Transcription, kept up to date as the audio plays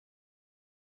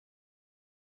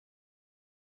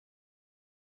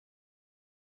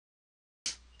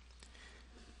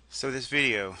So this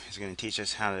video is going to teach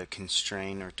us how to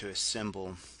constrain or to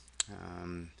assemble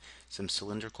some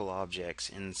cylindrical objects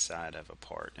inside of a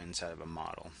part, inside of a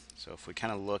model. So if we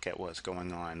kind of look at what's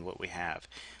going on, what we have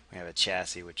a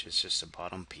chassis, which is just a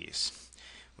bottom piece.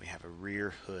 We have a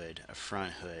rear hood, a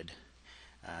front hood,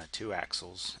 two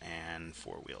axles, and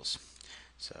four wheels.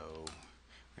 So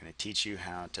we're going to teach you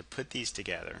how to put these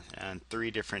together in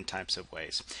three different types of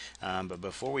ways. But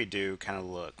before we do, kind of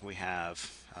look, we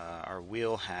have our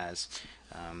wheel has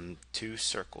two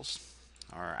circles.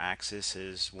 Our axis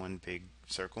is one big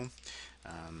circle,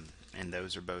 and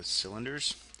those are both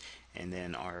cylinders. And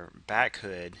then our back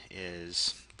hood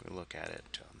is, if we look at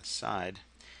it on the side,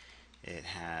 it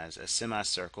has a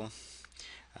semicircle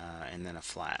and then a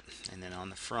flat. And then on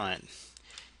the front,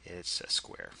 it's a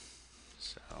square.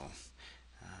 So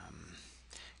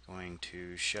going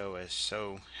to show us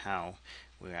how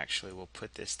we actually will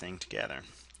put this thing together.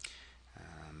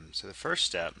 So the first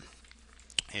step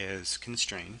is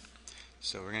constrain.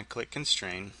 So we're going to click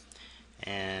constrain,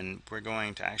 and we're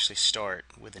going to actually start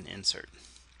with an insert.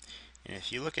 And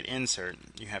if you look at insert,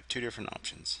 you have two different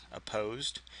options.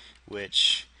 Opposed,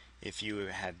 which if you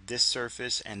had this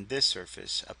surface and this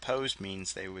surface, opposed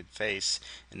means they would face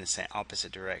in the same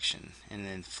opposite direction. And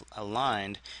then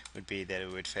aligned would be that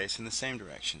it would face in the same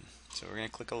direction. So we're going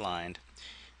to click aligned.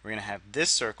 We're going to have this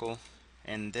circle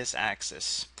and this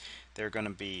axis. They're going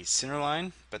to be center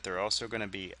line, but they're also going to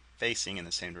be facing in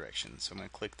the same direction. So I'm going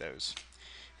to click those.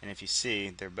 And if you see,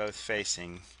 they're both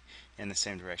facing in the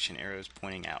same direction, arrows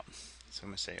pointing out. So I'm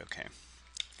going to say OK.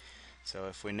 So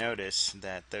if we notice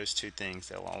that those two things,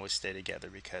 they'll always stay together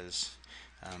because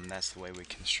that's the way we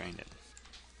constrained it.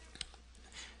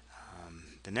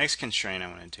 The next constraint I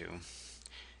want to do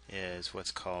is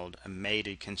what's called a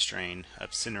mated constraint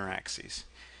of center axes.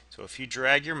 So if you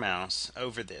drag your mouse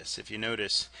over this, if you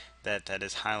notice that that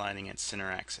is highlighting its center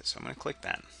axis, so I'm going to click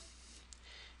that.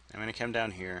 I'm going to come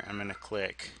down here, I'm going to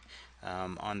click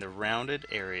on the rounded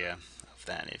area of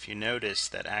that. If you notice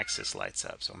that axis lights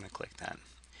up, so I'm going to click that.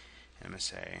 And I'm going to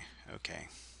say OK.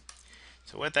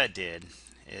 So what that did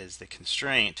is the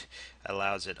constraint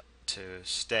allows it to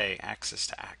stay axis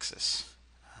to axis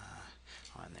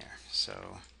on there.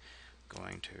 So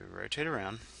going to rotate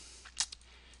around.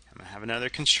 I'm going to have another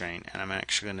constraint, and I'm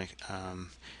actually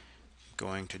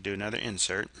going to do another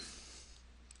insert.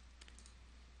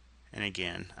 And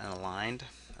again, an aligned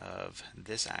of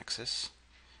this axis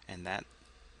and that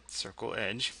circle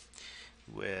edge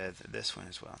with this one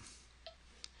as well.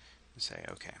 Say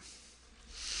OK.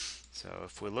 So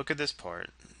if we look at this part,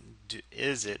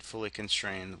 is it fully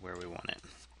constrained where we want it?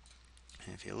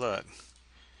 And if you look,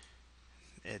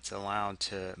 it's allowed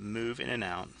to move in and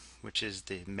out, which is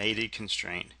the mated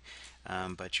constraint,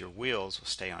 but your wheels will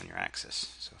stay on your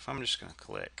axis. So if I'm just going to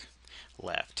click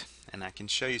left, and I can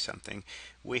show you something,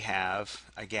 we have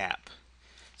a gap.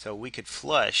 So we could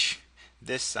flush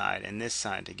this side and this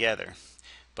side together,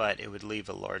 but it would leave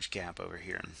a large gap over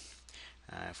here.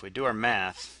 If we do our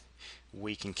math,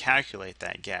 we can calculate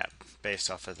that gap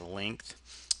based off of the length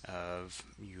of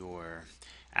your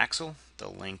axle, the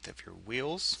length of your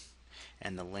wheels,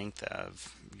 and the length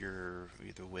of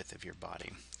the width of your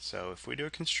body. So if we do a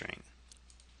constraint,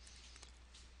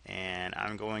 and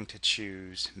I'm going to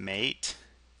choose mate,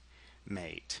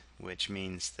 which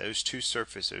means those two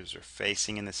surfaces are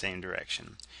facing in the same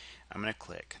direction. I'm going to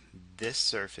click this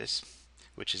surface,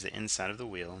 which is the inside of the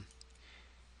wheel,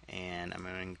 and I'm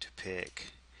going to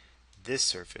pick this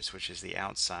surface, which is the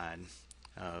outside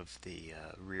of the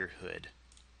rear hood.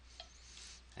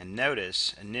 And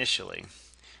notice initially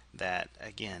that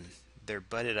again they're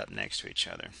butted up next to each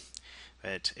other,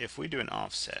 but if we do an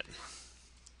offset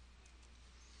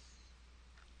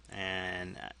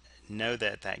and know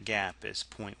that that gap is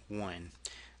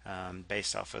 0.1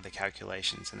 based off of the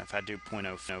calculations, and if I do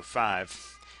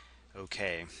 0.005,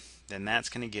 okay, then that's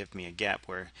going to give me a gap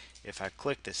where if I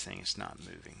click this thing, it's not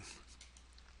moving.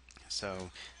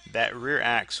 So that rear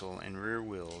axle and rear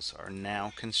wheels are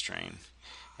now constrained,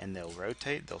 and they'll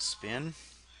rotate, they'll spin.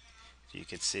 You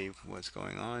can see what's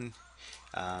going on,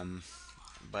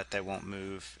 but they won't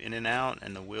move in and out,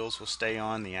 and the wheels will stay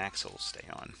on, the axle will stay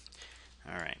on.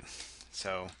 Alright,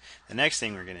 so the next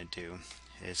thing we're going to do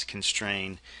is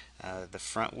constrain the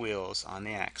front wheels on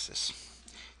the axis.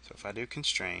 So if I do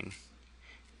constrain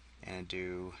and I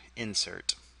do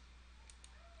insert,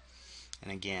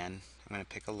 and again I'm going to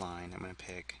pick a line, I'm going to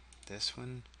pick this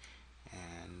one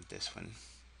and this one.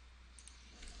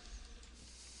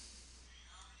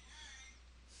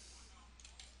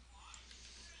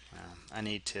 I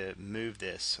need to move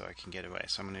this so I can get away,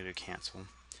 so I'm going to do cancel. I'm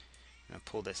going to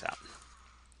pull this out.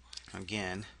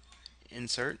 Again,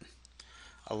 insert,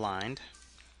 aligned.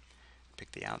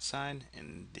 Pick the outside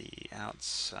and the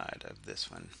outside of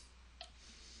this one.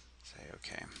 Say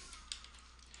OK.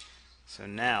 So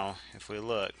now if we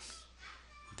look,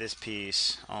 this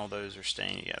piece, all those are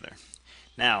staying together.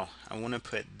 Now I want to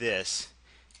put this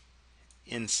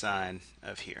inside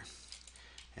of here.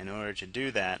 In order to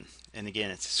do that, and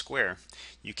again it's a square,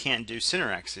 you can't do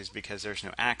center axes because there's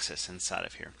no axis inside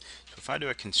of here. So if I do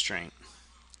a constraint,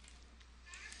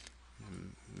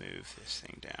 move this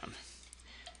thing down.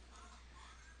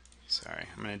 Sorry,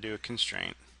 I'm going to do a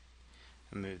constraint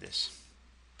and move this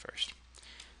first.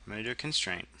 I'm going to do a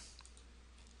constraint.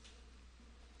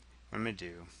 What I'm going to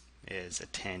do is a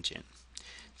tangent.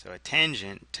 So a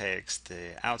tangent takes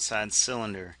the outside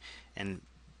cylinder and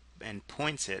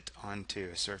points it onto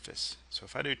a surface. So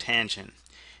if I do tangent,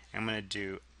 I'm going to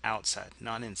do outside,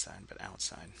 not inside, but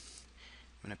outside.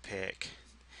 I'm going to pick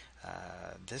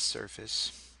this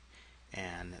surface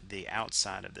and the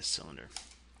outside of the cylinder.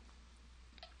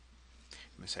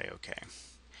 I'm going to say OK.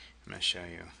 I'm going to show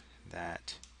you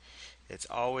that it's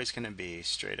always going to be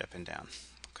straight up and down,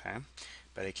 okay?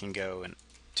 But it can go in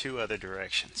two other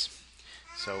directions.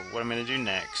 So what I'm going to do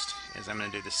next is I'm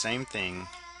going to do the same thing.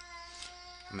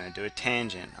 I'm going to do a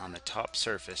tangent on the top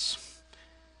surface.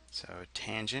 So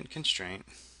tangent constraint,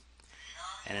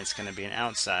 and it's going to be an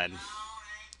outside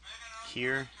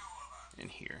here and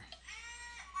here.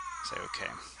 Say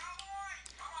OK.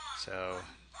 So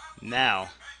now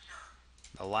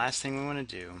the last thing we want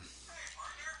to do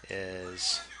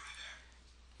is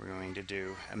we're going to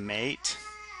do a mate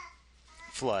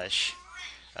flush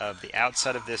of the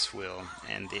outside of this wheel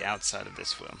and the outside of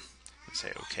this wheel. And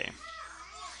say OK.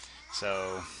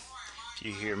 So if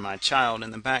you hear my child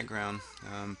in the background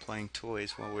playing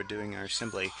toys while we're doing our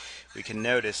assembly, we can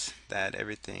notice that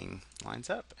everything lines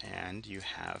up and you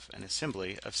have an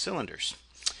assembly of cylinders.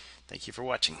 Thank you for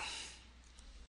watching.